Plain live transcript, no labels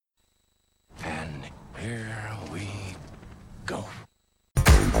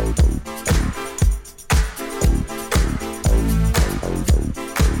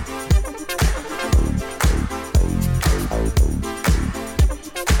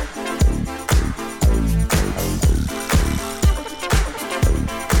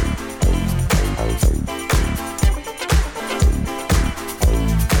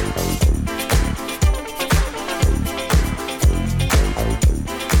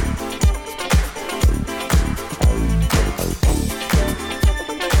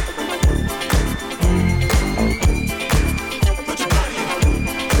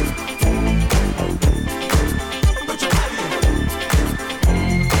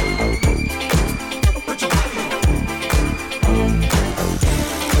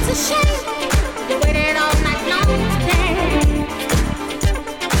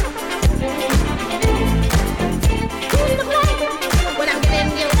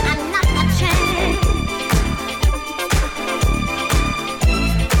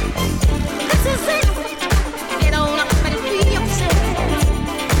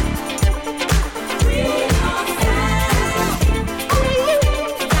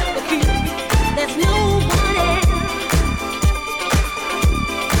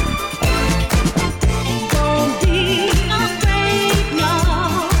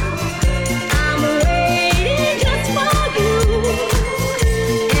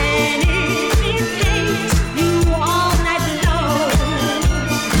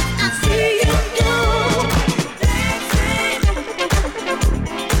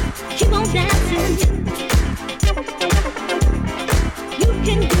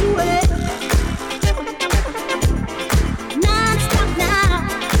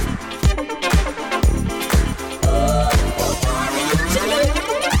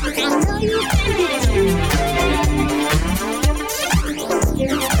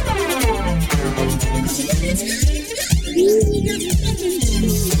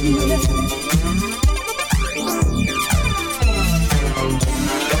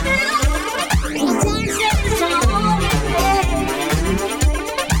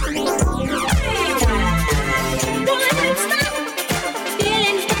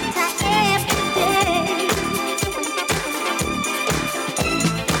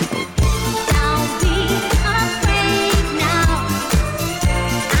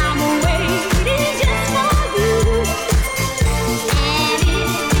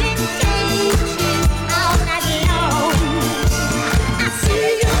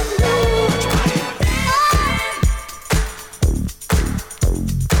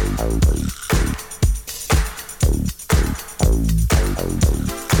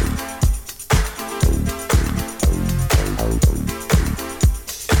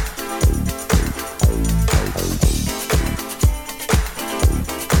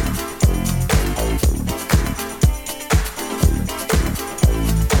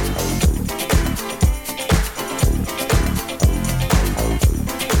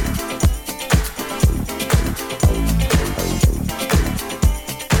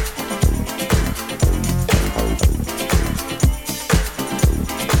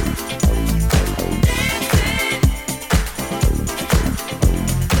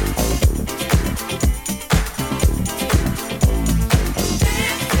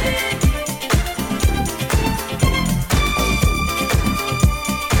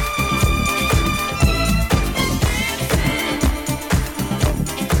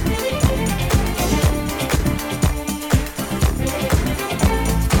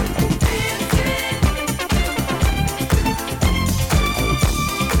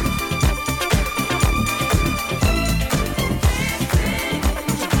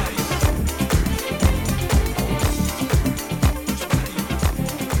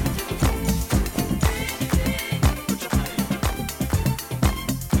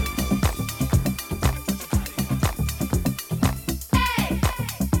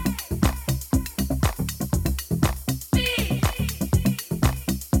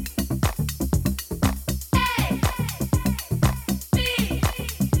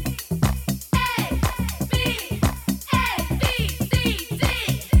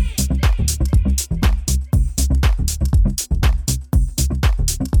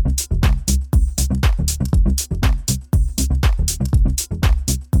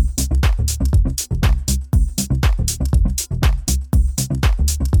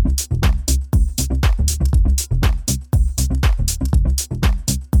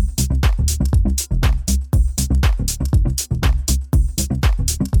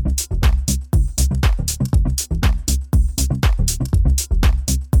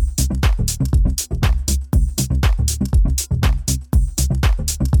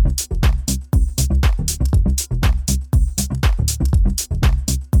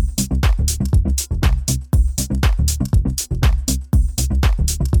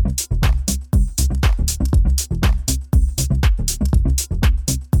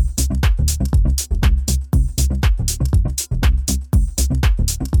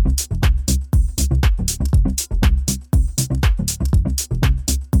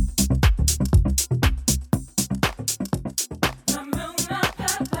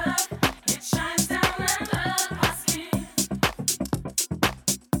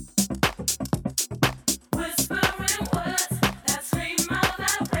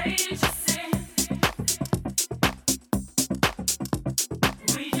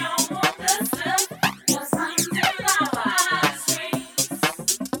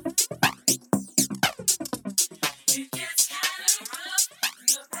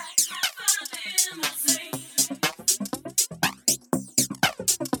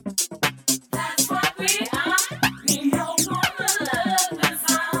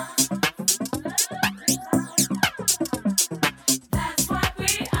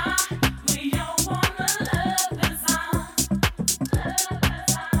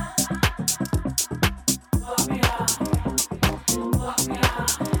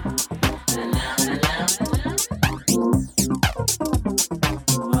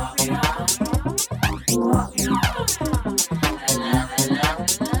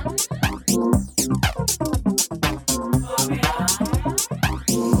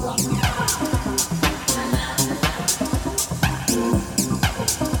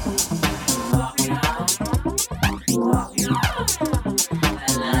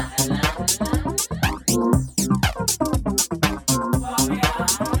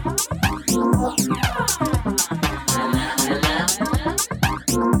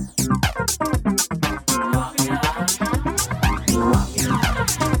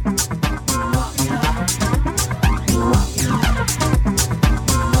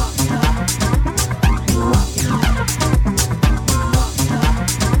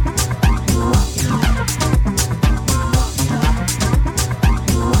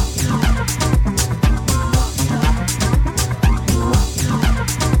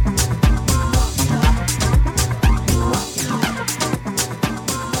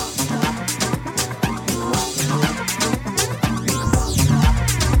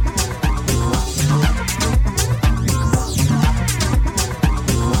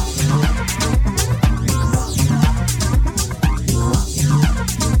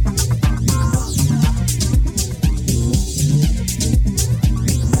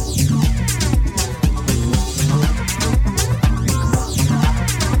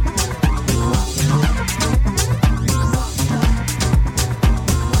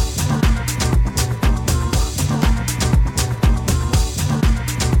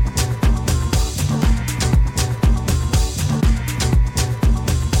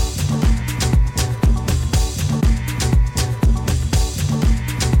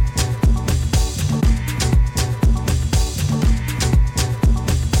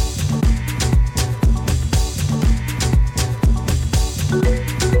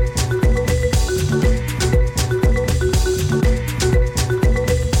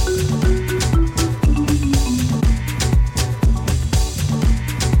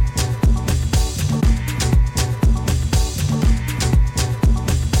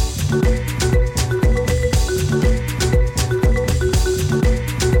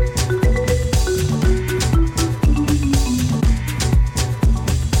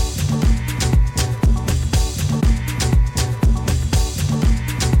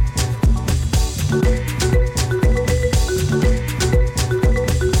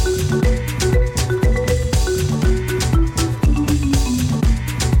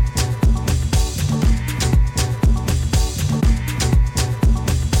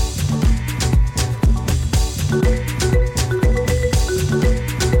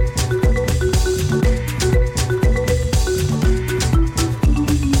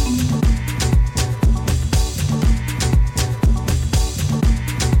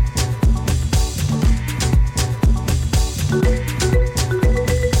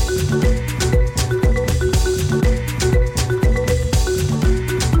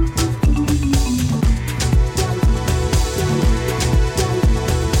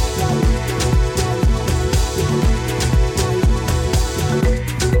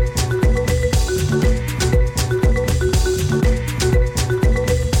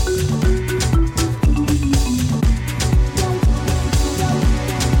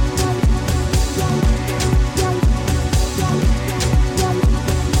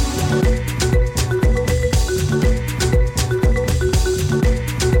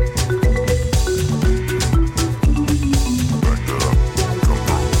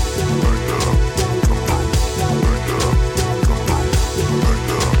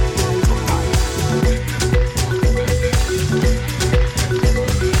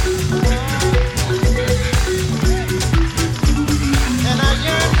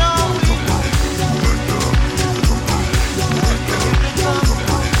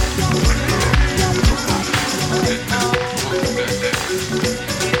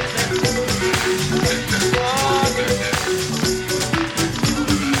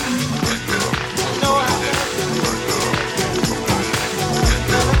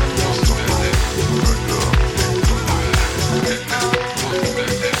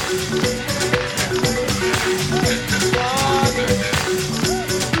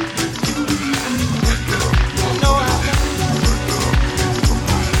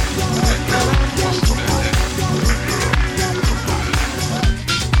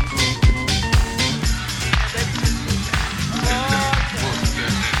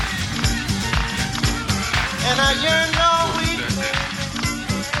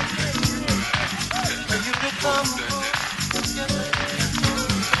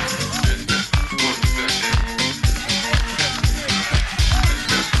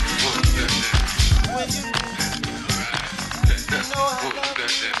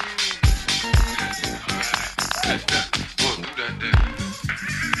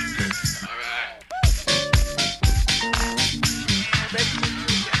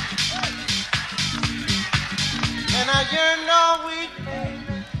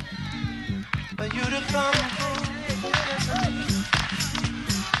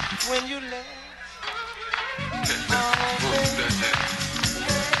when you left.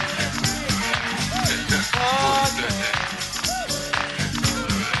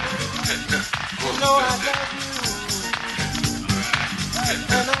 You know I love you,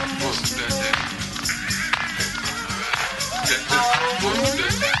 and I miss you, baby.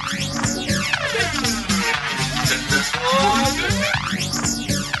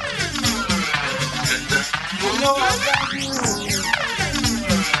 You know I love you,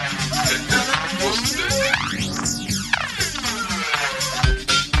 and I miss you,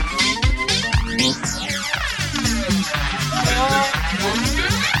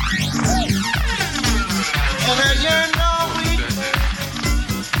 and I yearn all week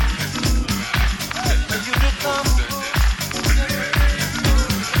for you to come.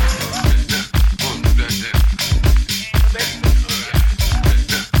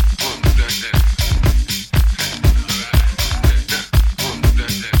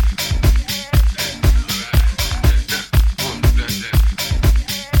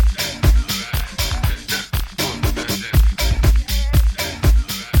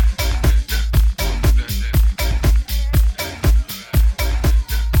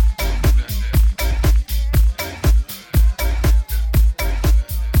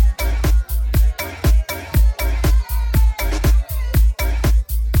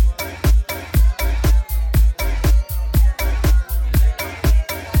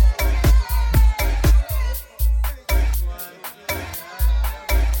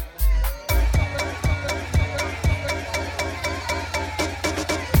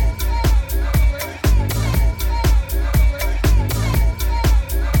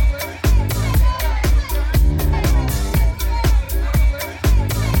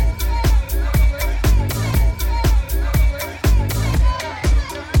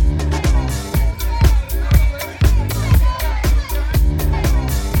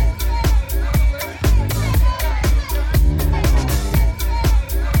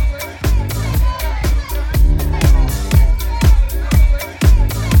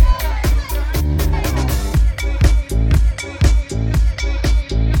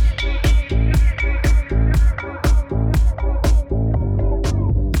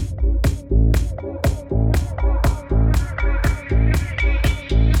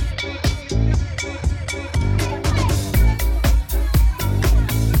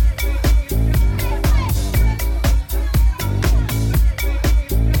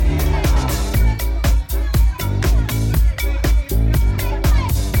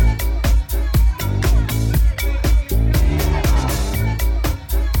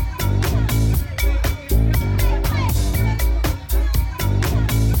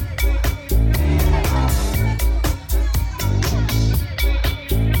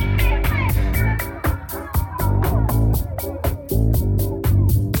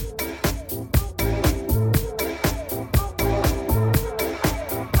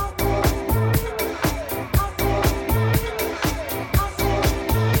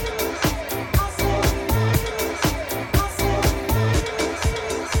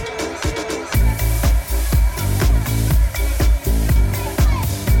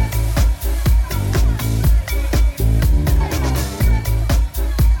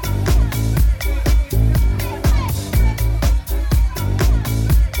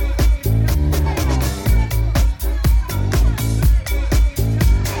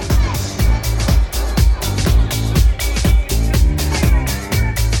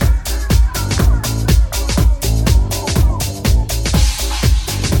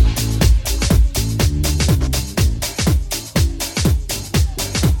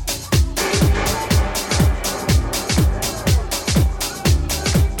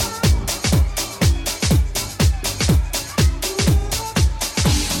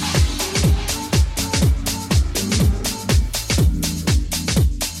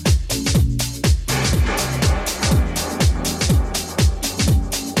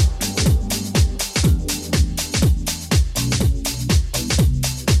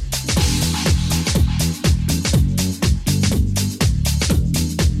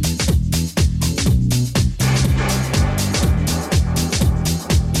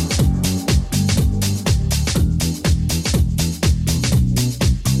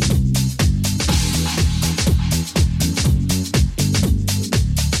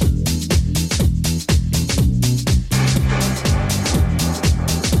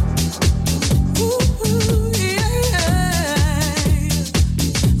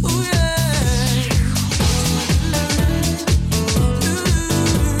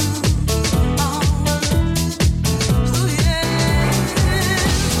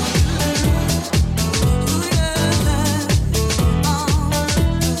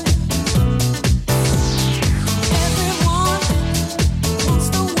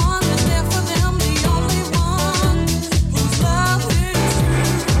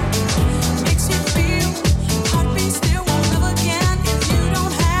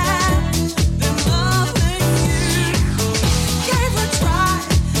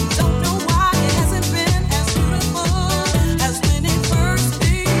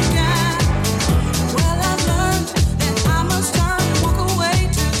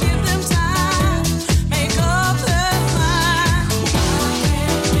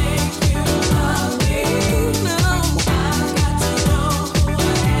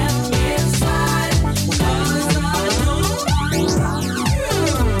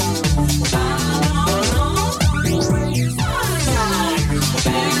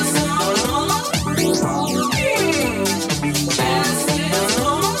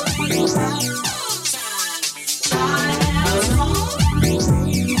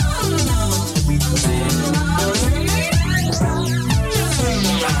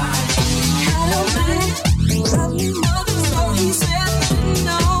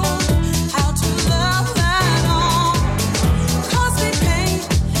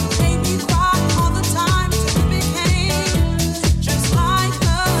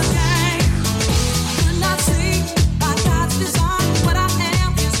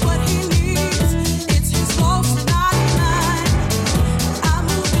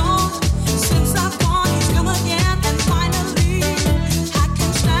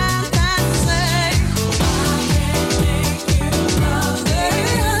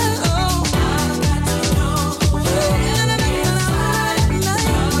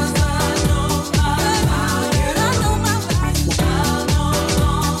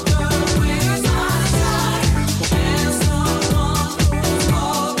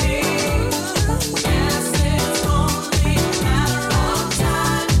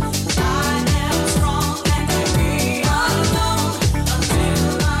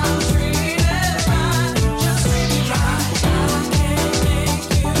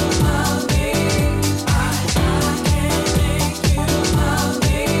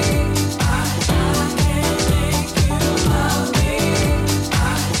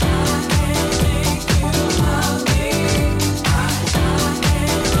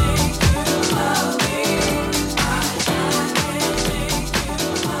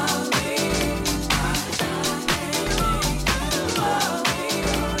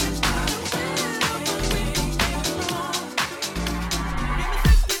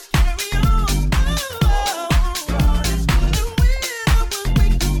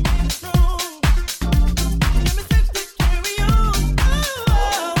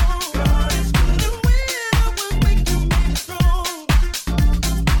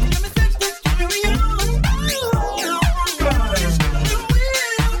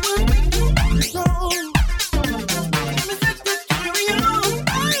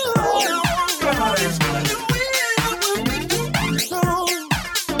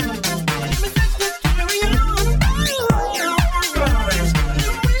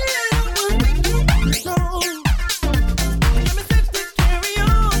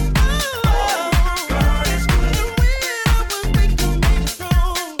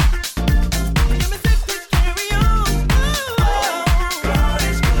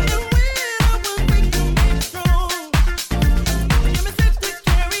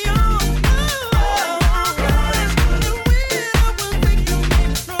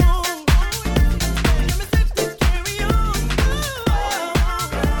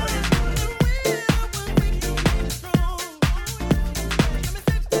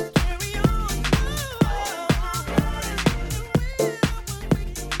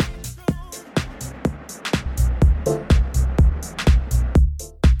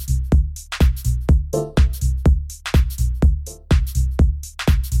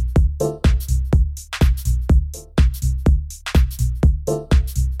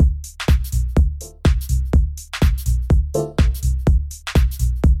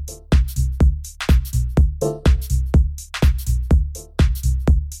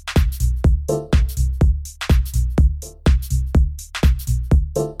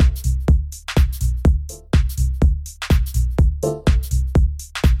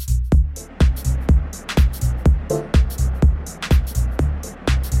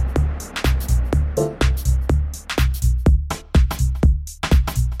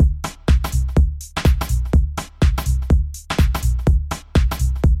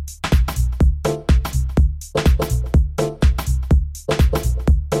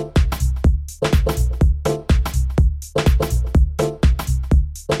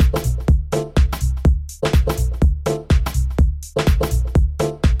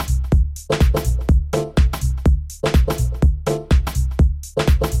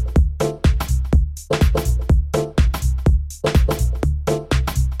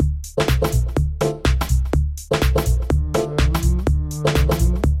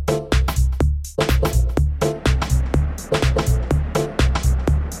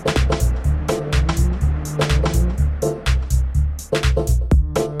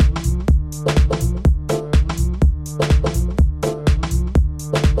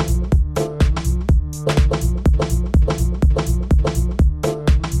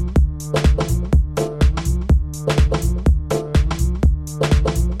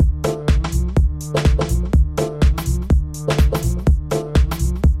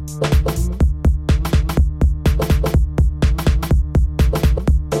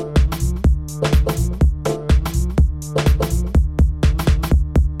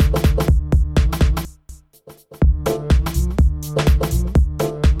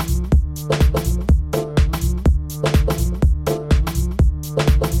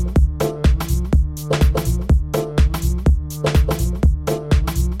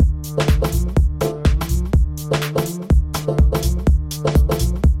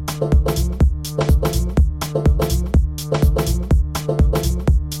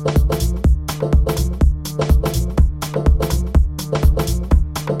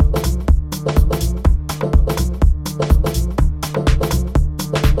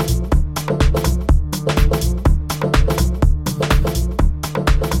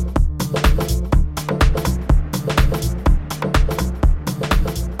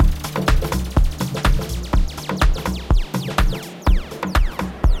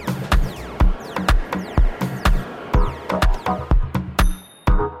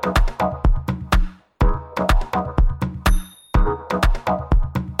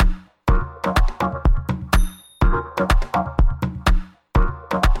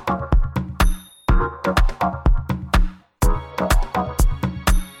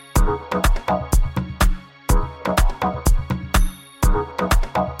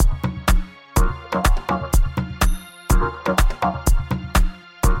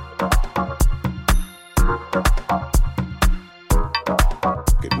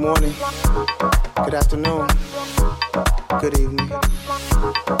 morning, good afternoon, good evening.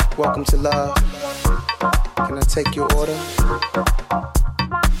 Welcome to love. Can I take your order?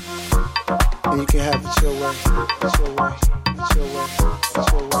 And you can have it your way, your way, your way,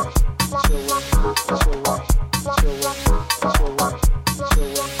 your way, your way, your way, your way, your way, your way, your way, your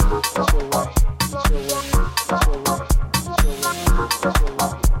way, your way,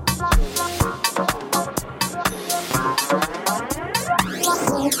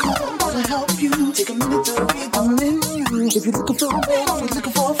 to help you, take a minute to read the menu. If you're looking for a baby, if you're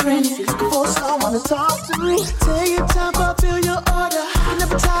looking for a friend, if you're looking for someone to talk to, take your time, fulfill your order. Can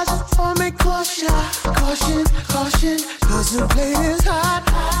advertise it or make caution, caution, caution, 'cause the plate is hot,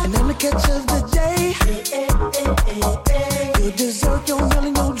 and I'm the catch of the day. Your dessert, your meal,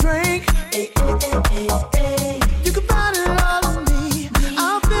 and your drink. You can find it all in me.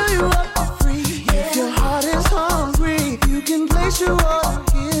 I'll fill you up for free. If your heart is hungry, you can place your order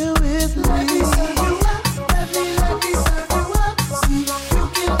here with me. Let me serve you up. Let me serve you up. See, you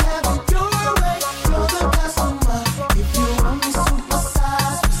can have it your way. You're the customer. If you want me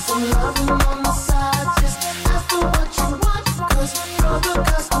supersized with some loving on the side, just ask for what you want, 'cause you're the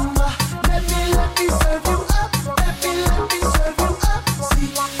customer. Let me serve you up. Let me serve you up. See,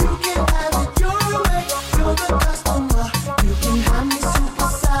 you can have it your way. You're the customer. You can have me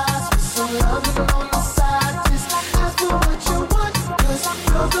supersized with some loving on the side, just ask for what you want, 'cause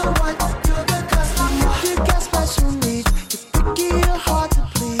you're the one. You're the customer. You got special needs. You're picky, you're hard to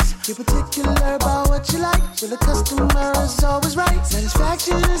please. You're particular about what you like. Well, the customer is always right.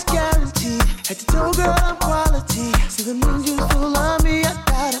 Satisfaction is guaranteed. Head to toe, girl, I'm quality. See the moon you full of me. I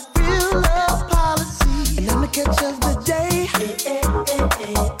got a real love policy, and I'm the catch of the day.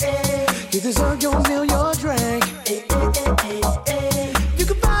 You deserve your meal, your drink. You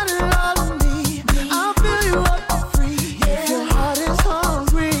can find it all in me. I'll fill you up for free. If your heart is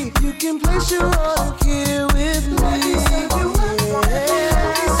hungry, you can place your order here with me. Let me serve you up. Let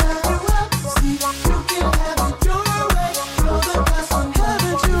me serve you up. See, you can have it your way. You're the customer. Have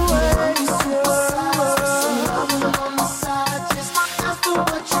it your way. Some loving on the side. Just ask for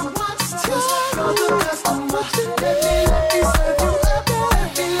what you want, 'cause you're the customer. Let me serve you up.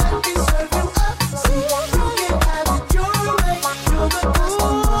 Let me serve you up. See, you can have it your way. You're the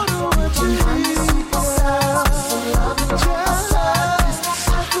customer. You can have me supersized with some loving on the side. Just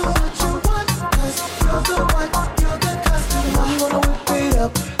ask for what you want, 'cause you're the one. You're the customer. I'm gonna whip it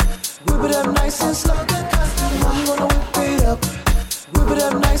up nice and slow. The customer. I'm gonna whip it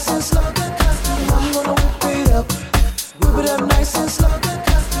up nice and slow. The customer. I'm gonna whip it up nice and slow. The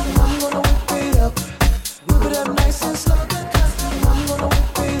customer. I'm gonna whip it up nice and slow. The customer. I'm gonna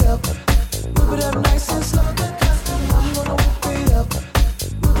whip it up nice and slow. The customer. I'm gonna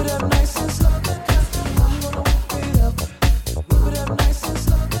whip it up nice and slow. The customer. I'm gonna whip it up nice and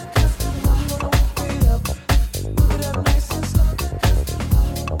slow. The customer. I'm gonna whip it up nice and slow. The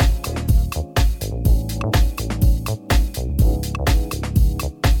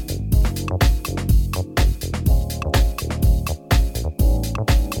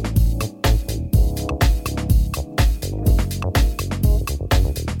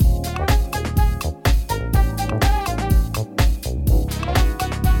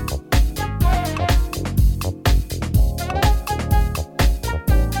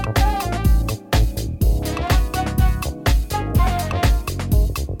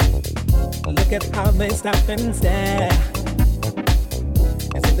Look at how they stop and stare,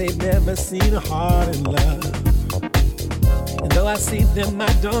 as if they've never seen a heart in love. And though I see them,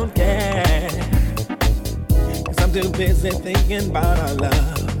 I don't care, 'cause I'm too busy thinking about our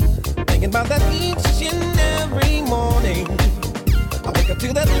love. Thinking about that each and every morning. I wake up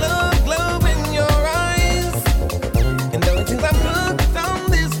to that love glow in your eyes. And though it seems I'm hooked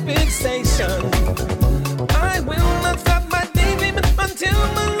on this fixation, I will not stop my daydreaming until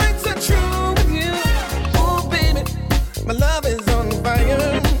my lights are true with you. Oh baby, my love is on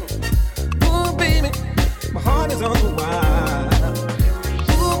fire. Oh baby, my heart is on the wire.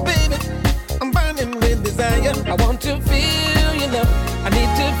 Oh baby, I'm burning with desire. I want to feel your love. I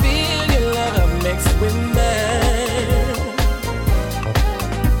need to feel your love mixed with mine.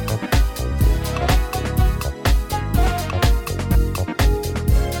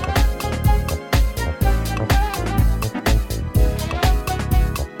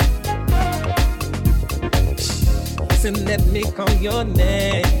 Listen, let me call your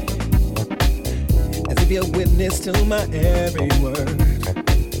name, as if you're witness to my every word.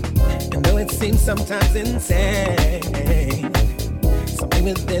 And though it seems sometimes insane, something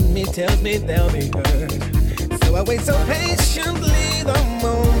within me tells me they'll be heard. So I wait so patiently the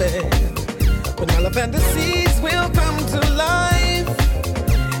moment when all our fantasies will come to life.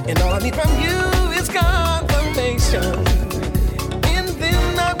 And all I need from you is confirmation. And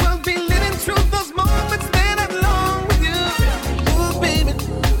then I will be living through those moments that I long with you. Ooh, baby,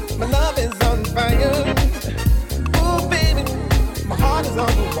 my love is on fire. Ooh, baby, my heart is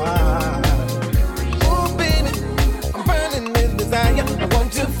on the wire. Ooh, baby, I'm burning with desire. I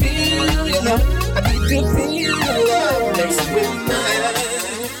want to feel your love. I need to feel your love next with mine.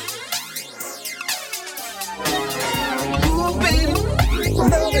 Ooh, baby, my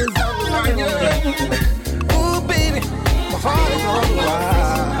love is on fire.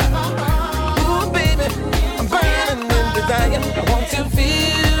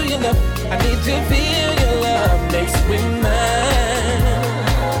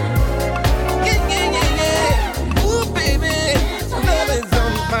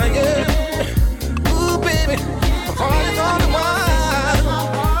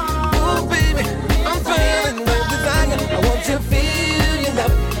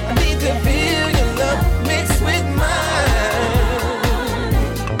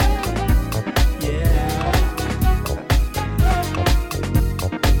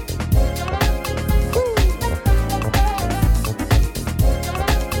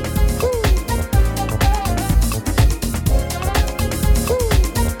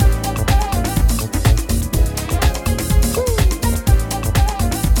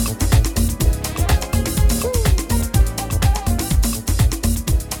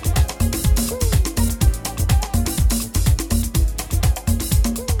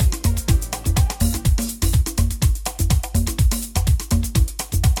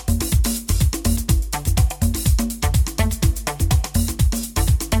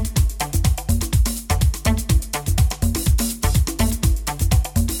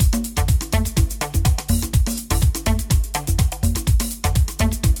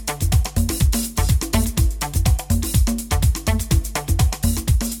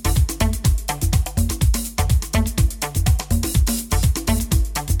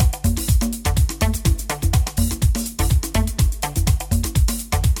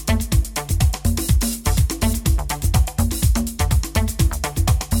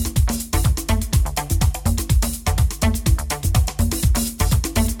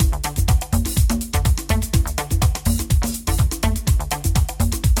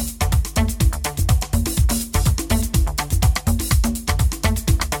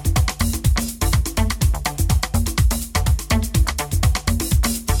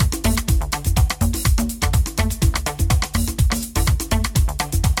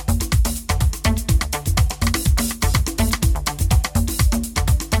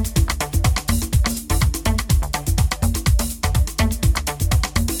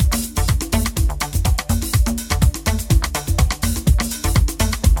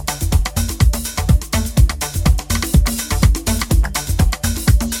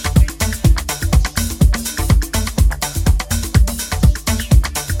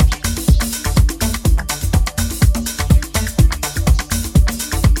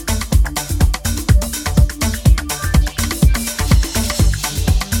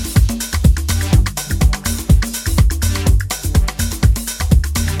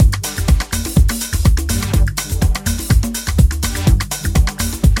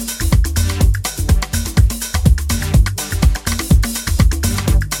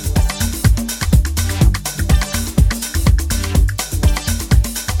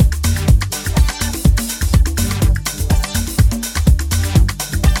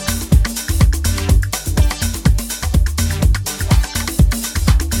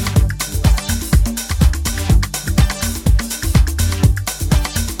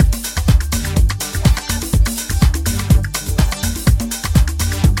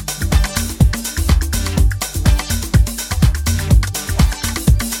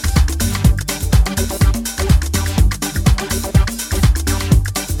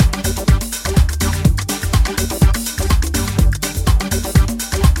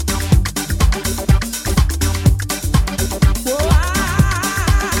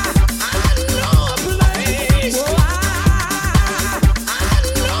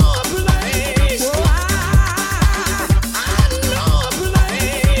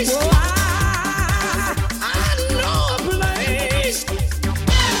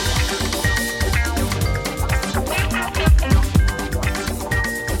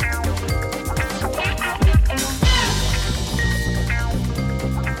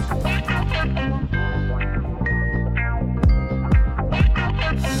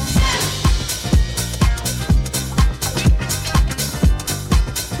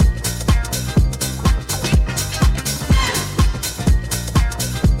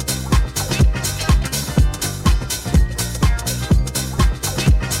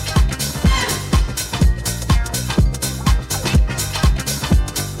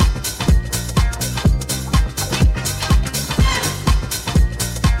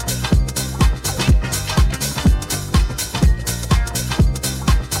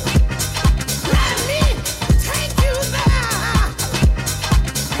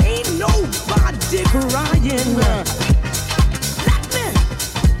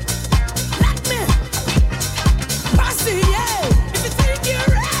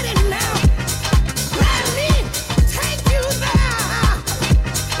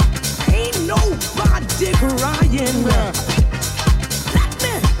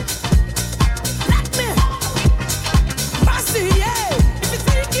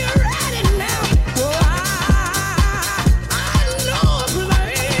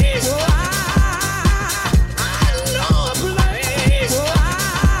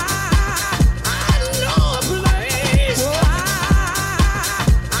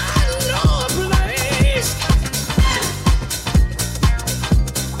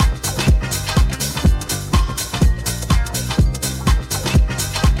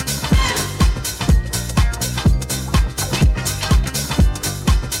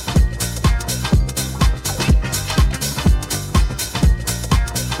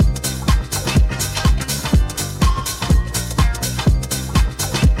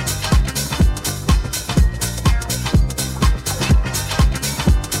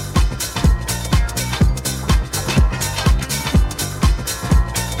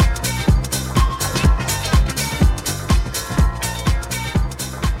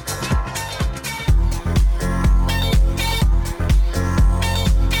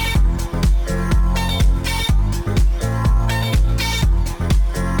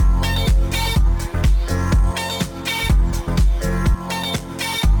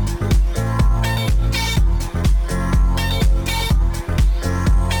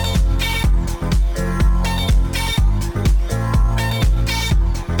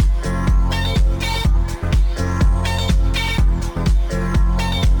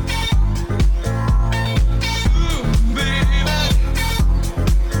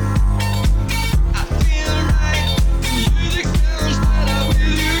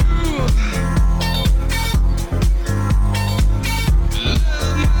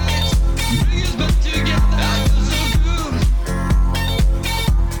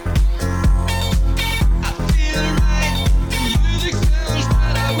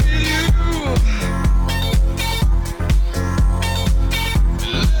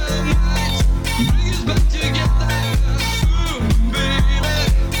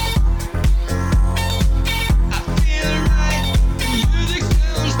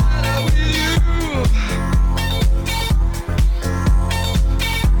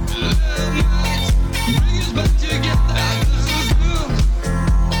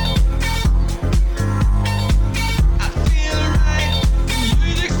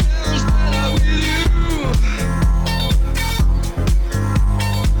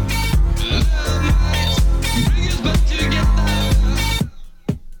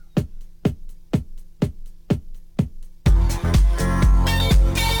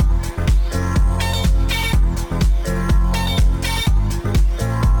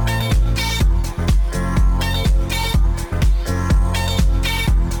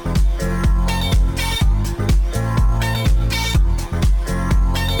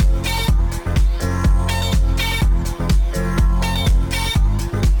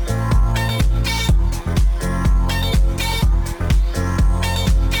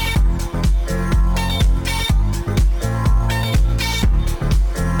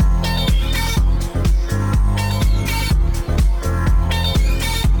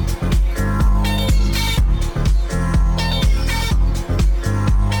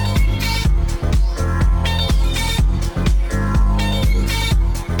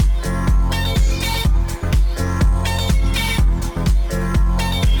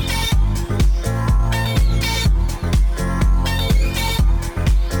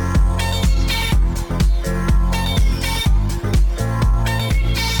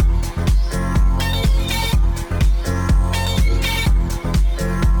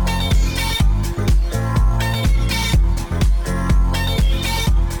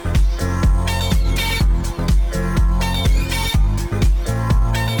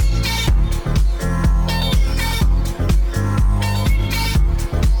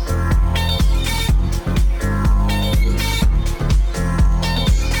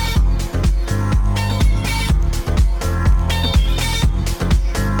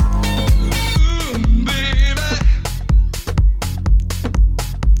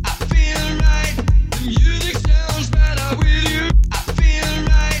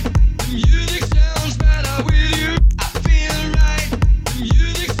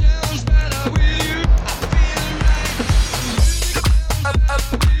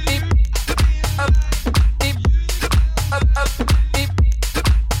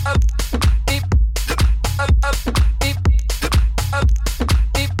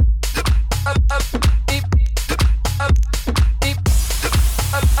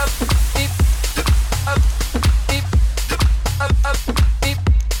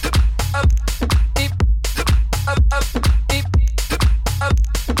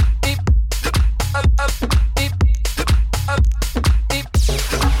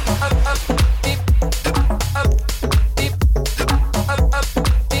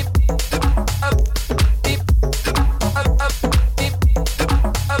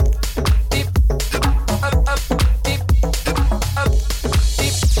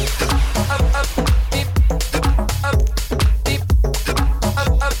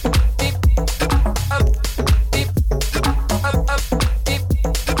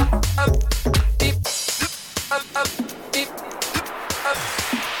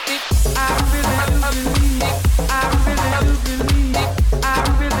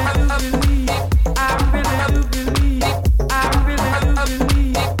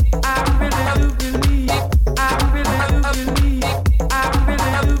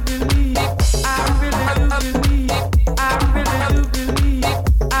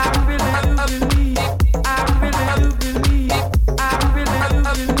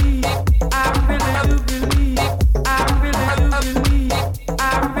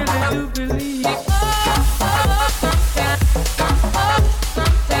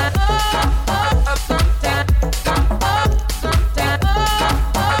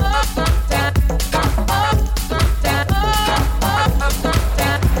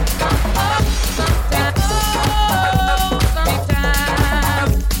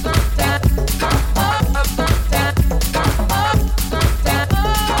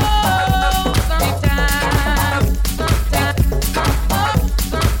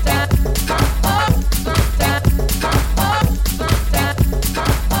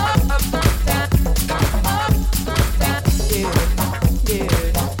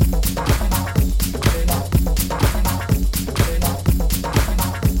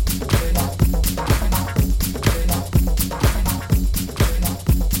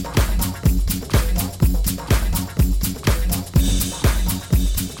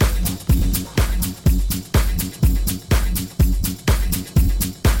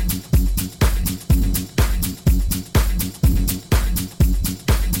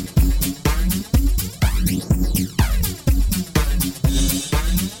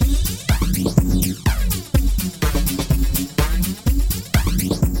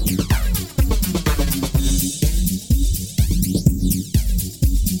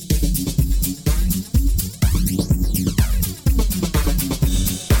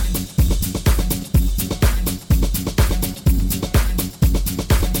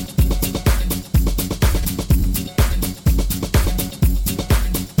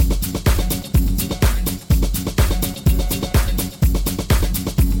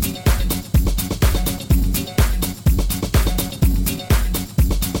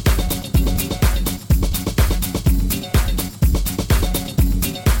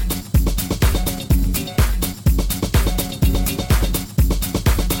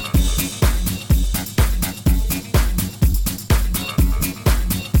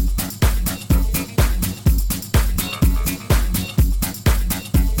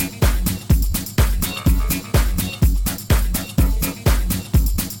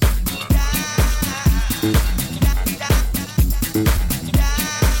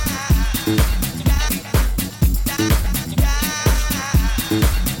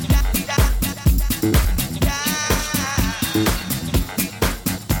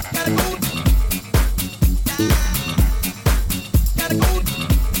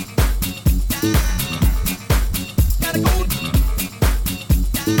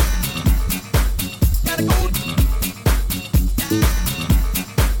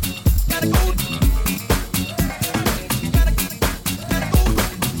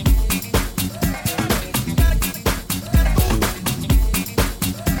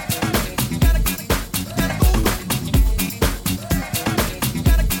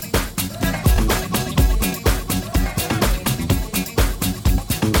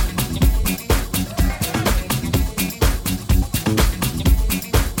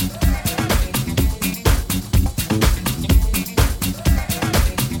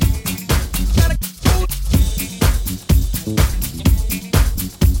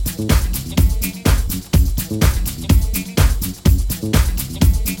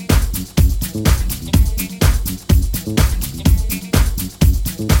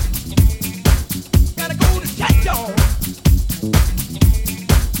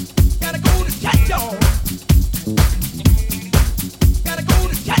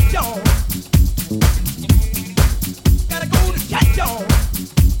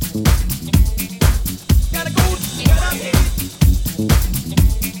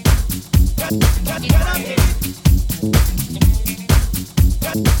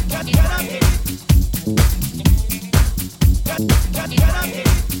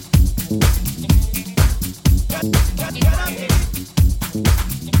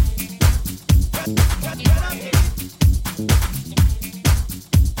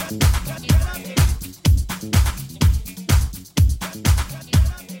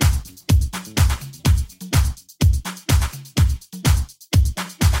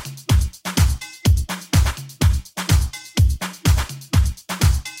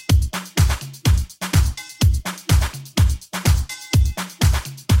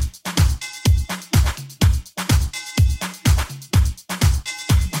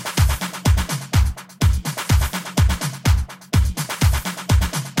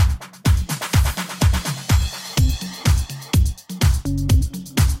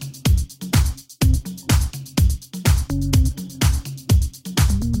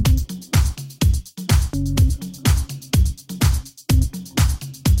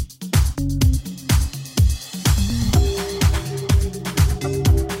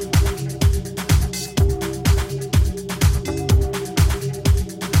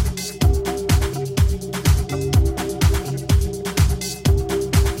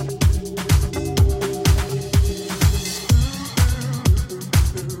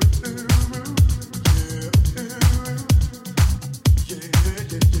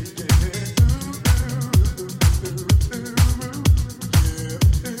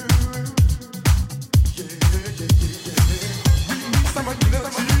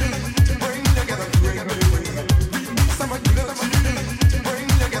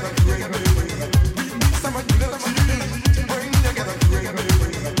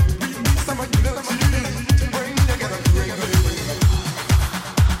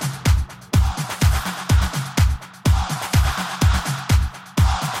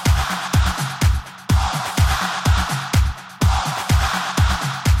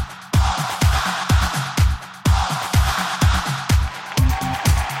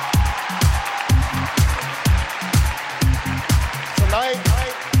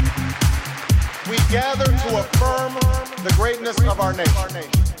 we gather to affirm the greatness of our nation.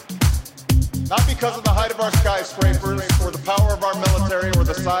 Not because of the height of our skyscrapers, or the power of our military, or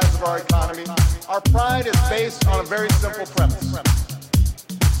the size of our economy. Our pride is based on a very simple premise,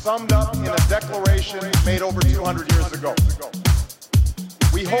 summed up in a declaration made over 200 years ago.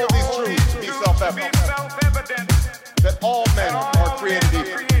 We hold these truths to be self-evident, that all men are created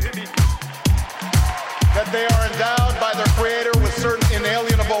equal, that they are endowed by their Creator with certain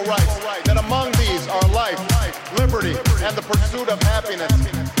inalienable rights, that among these are life, liberty, and the pursuit of happiness.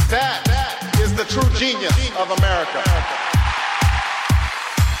 That is the true genius of America.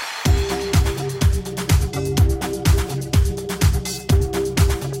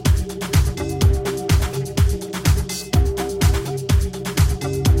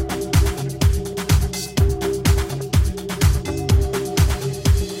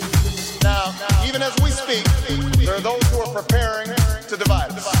 Now, even as we speak, there are those who are preparing to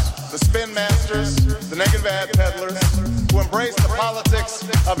divide us. The spin masters, the negative ad peddlers, who embrace the politics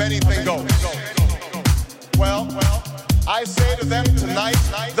of anything goes. Well, I say to them tonight,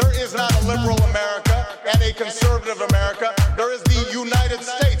 there is not a liberal America and a conservative America. There is the United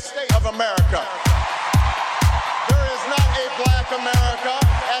States of America. There is not a black America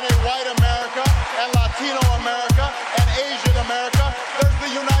and a white America and Latino America and Asian America. There's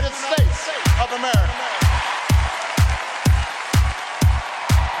the United States of America.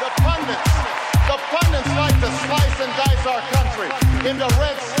 The pundits like to slice and dice our country into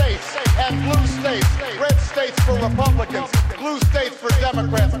red states and blue states. Red states for Republicans, blue states for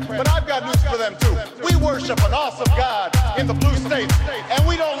Democrats. But I've got news for them too. We worship an awesome God in the blue states, and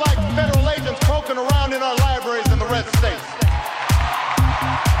we don't like federal agents poking around in our libraries in the red states.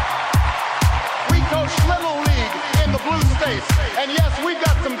 We coach Little League in the blue states, and yes, we've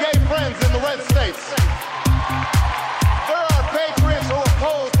got some gay friends in the red states. There are patriots who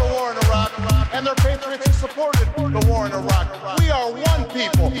opposed the war in Iraq, and there are patriots who supported the war in Iraq. We are one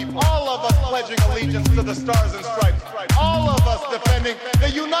people, all of us pledging allegiance to the Stars and Stripes, all of us defending the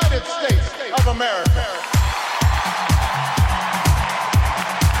United States of America.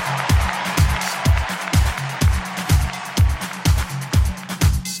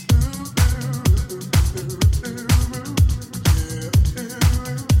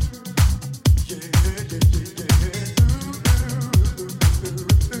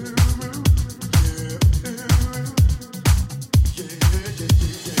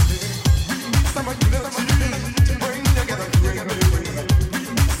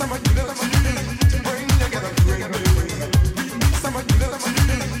 Bring together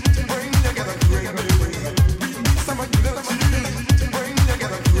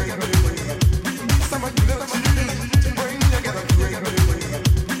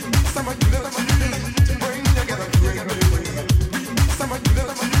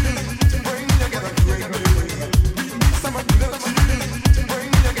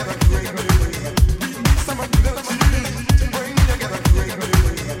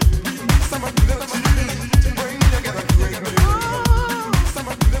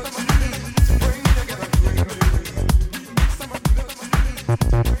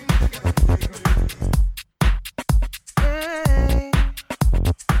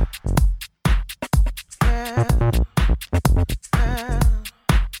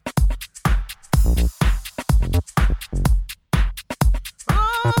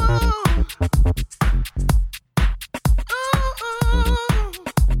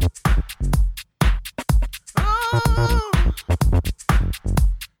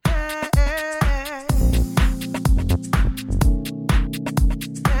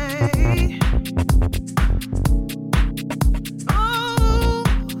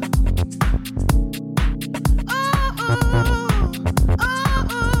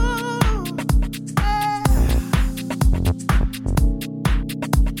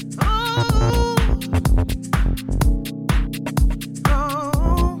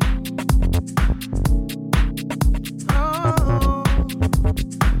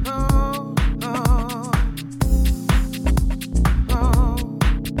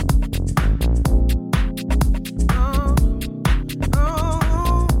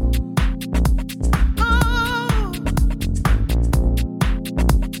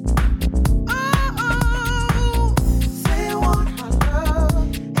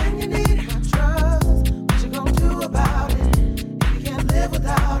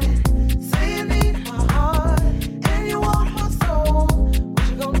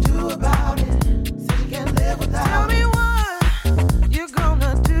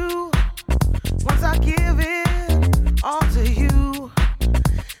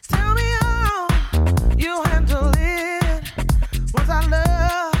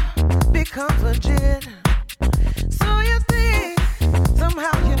becomes legit. So you think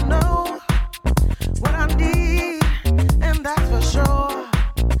somehow you know what I need, and that's for sure.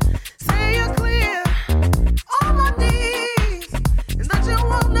 Say you're clear on my knees, and that you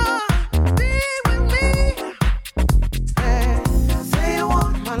wanna be with me. Hey, say you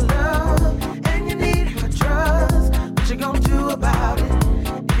want my love, and you need my trust. What you gonna do about it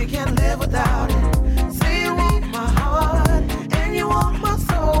if you can't live without it? Say you want my heart, and you want my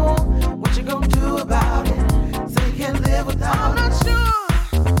soul. What you gonna do about it?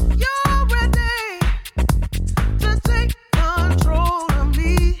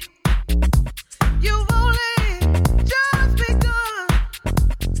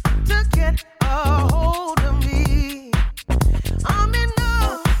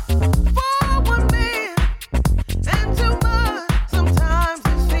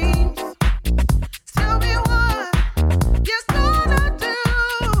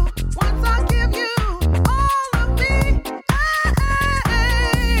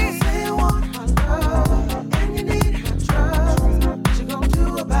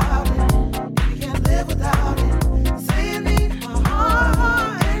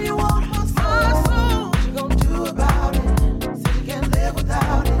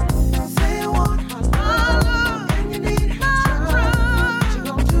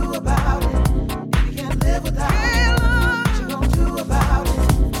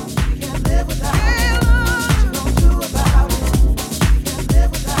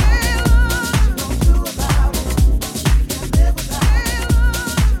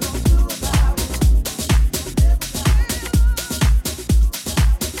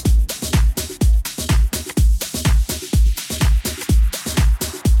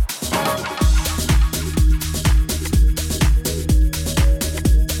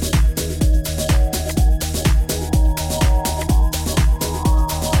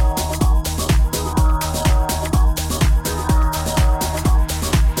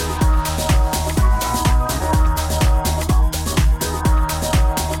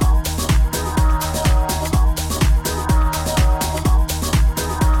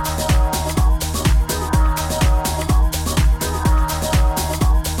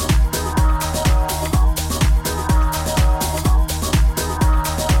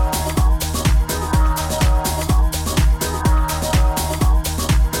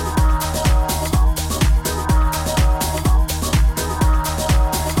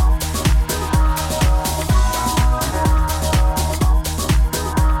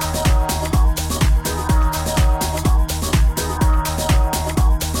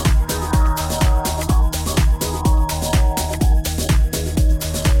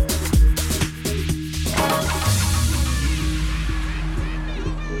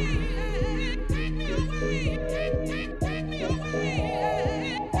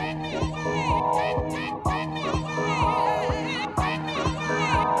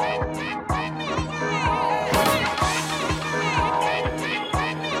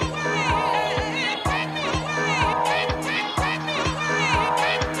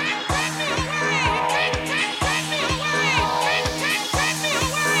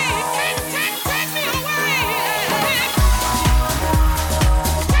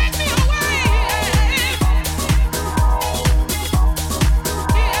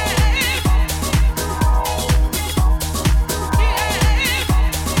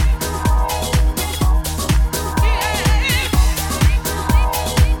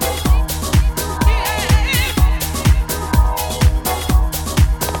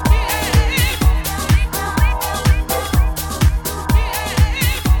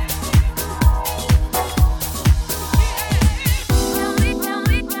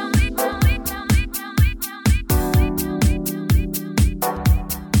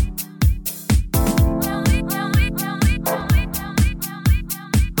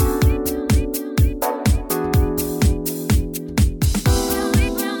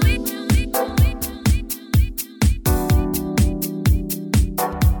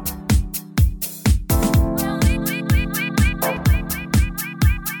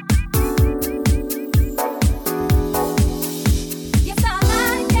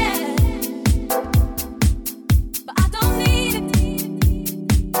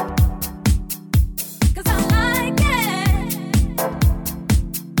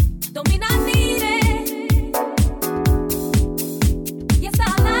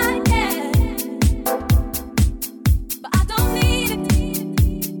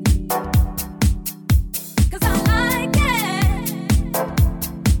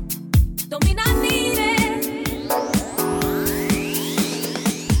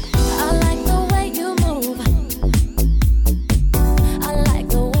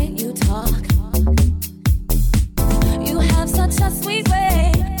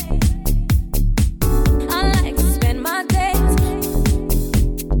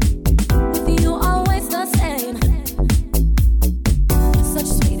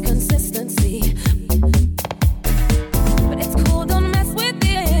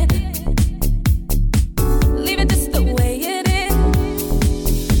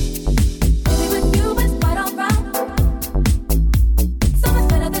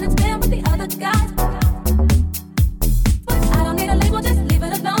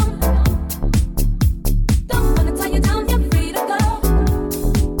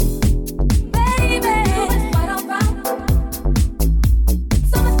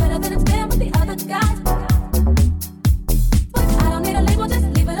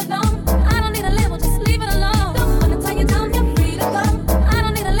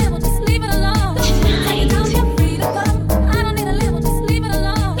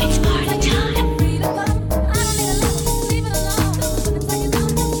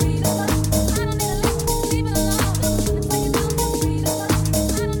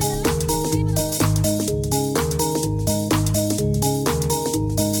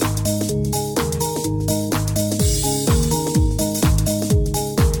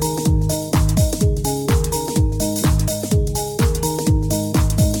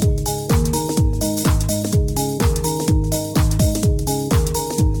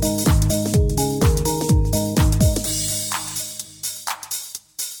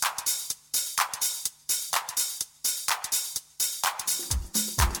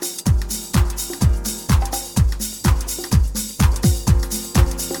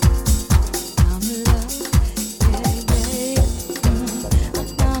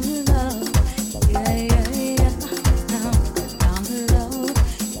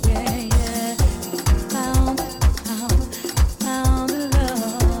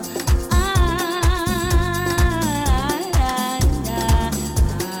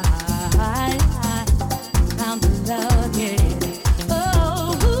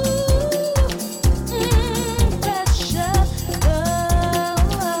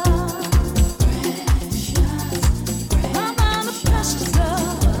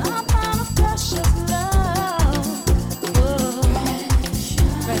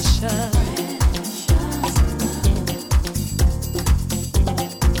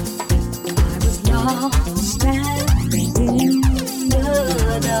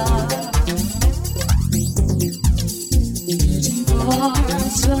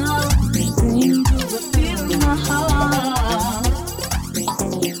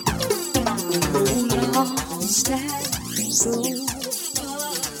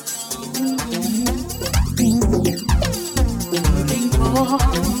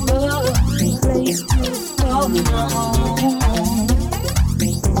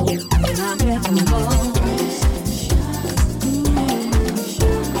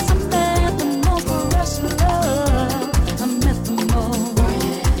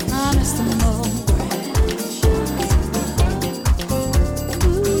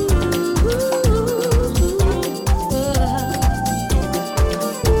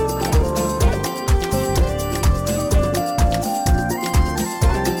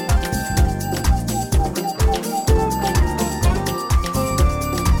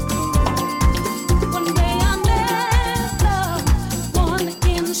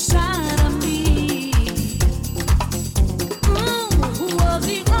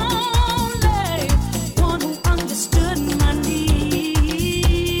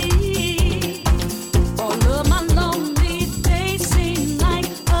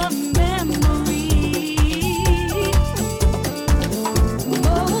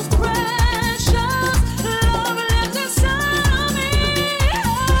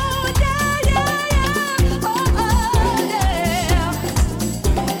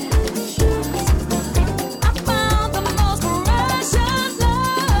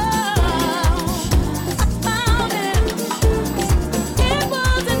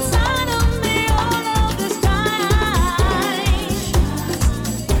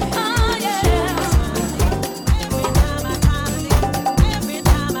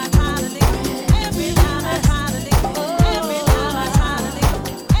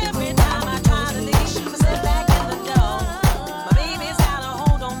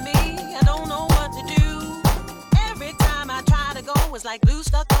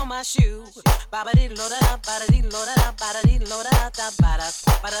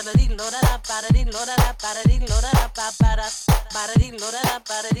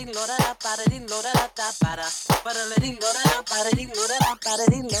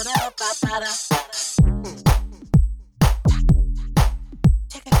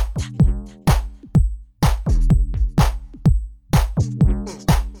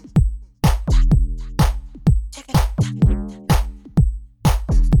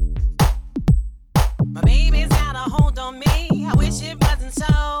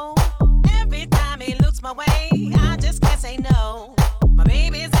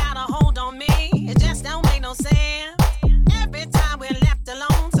 Every time we're left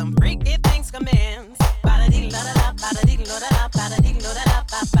alone, some freaky things come in.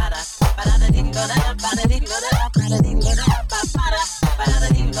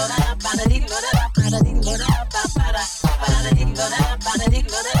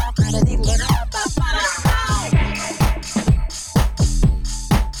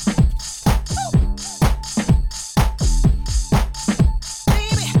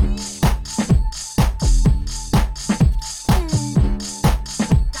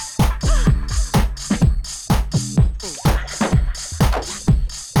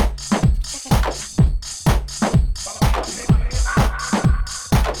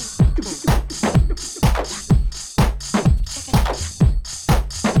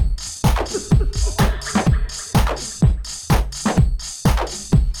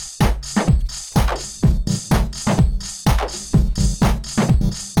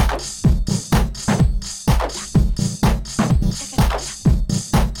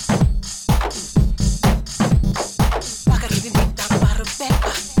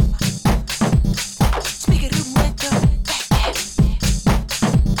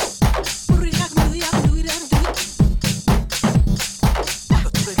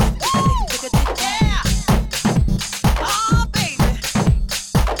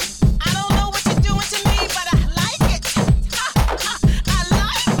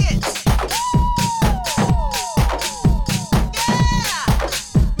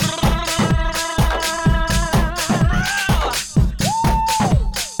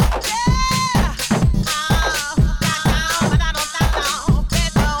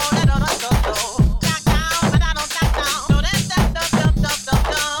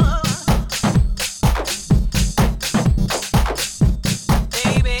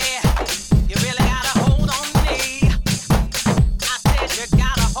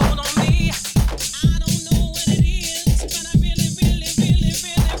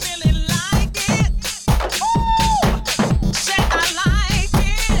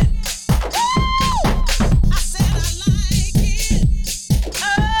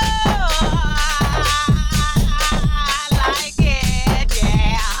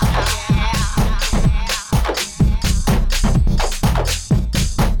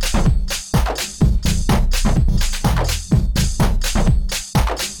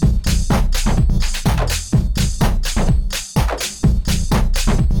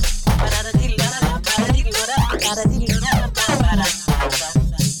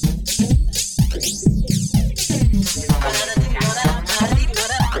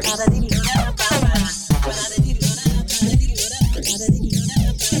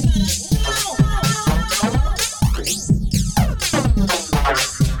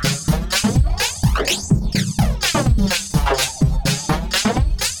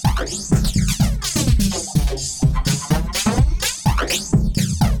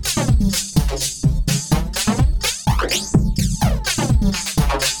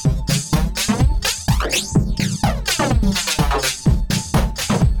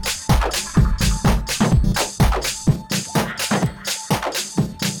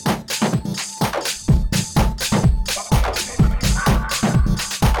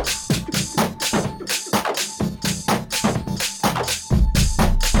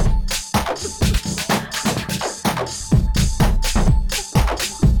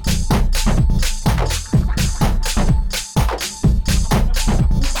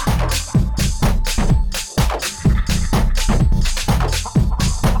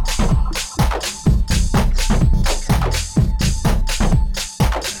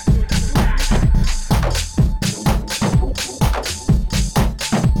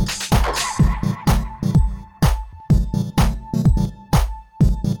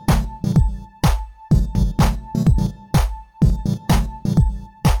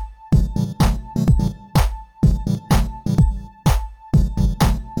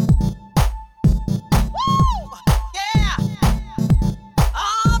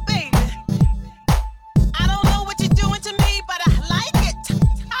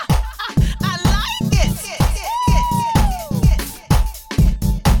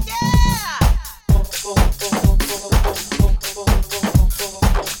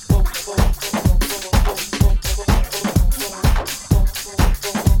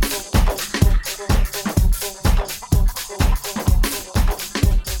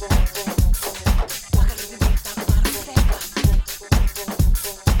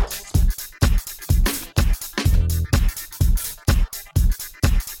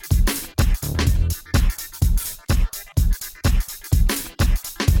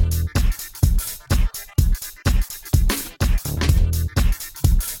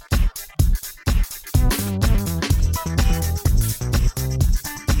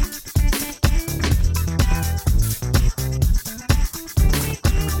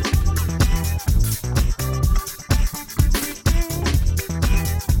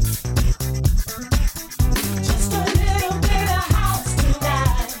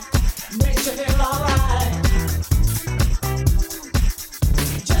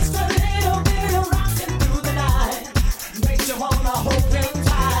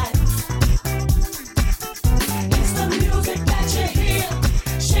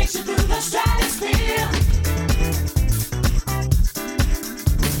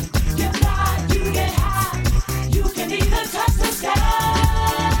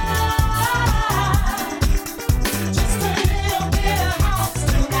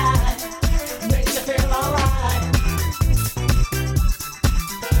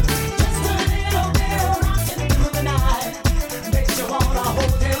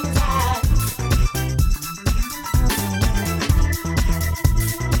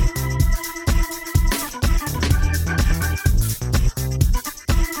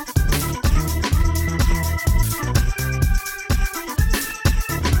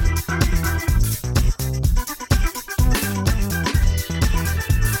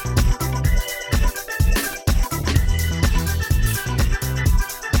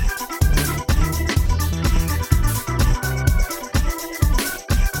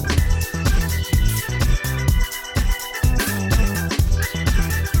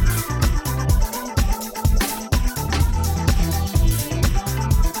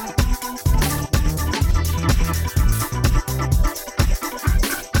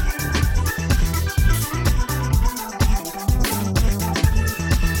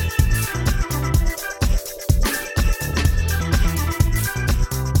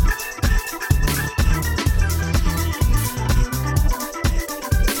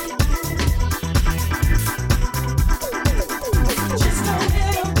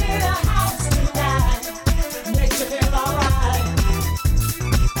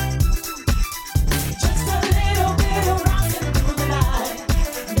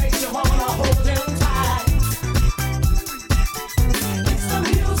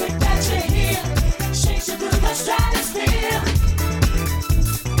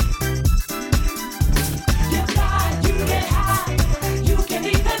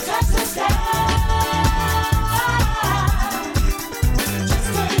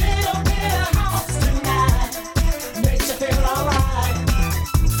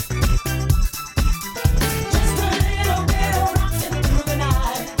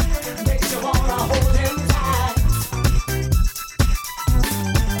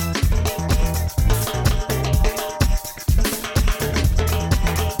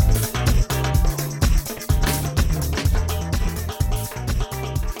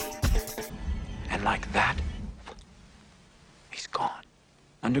 And like that, he's gone.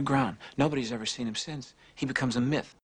 Underground. Nobody's ever seen him since. He becomes a myth.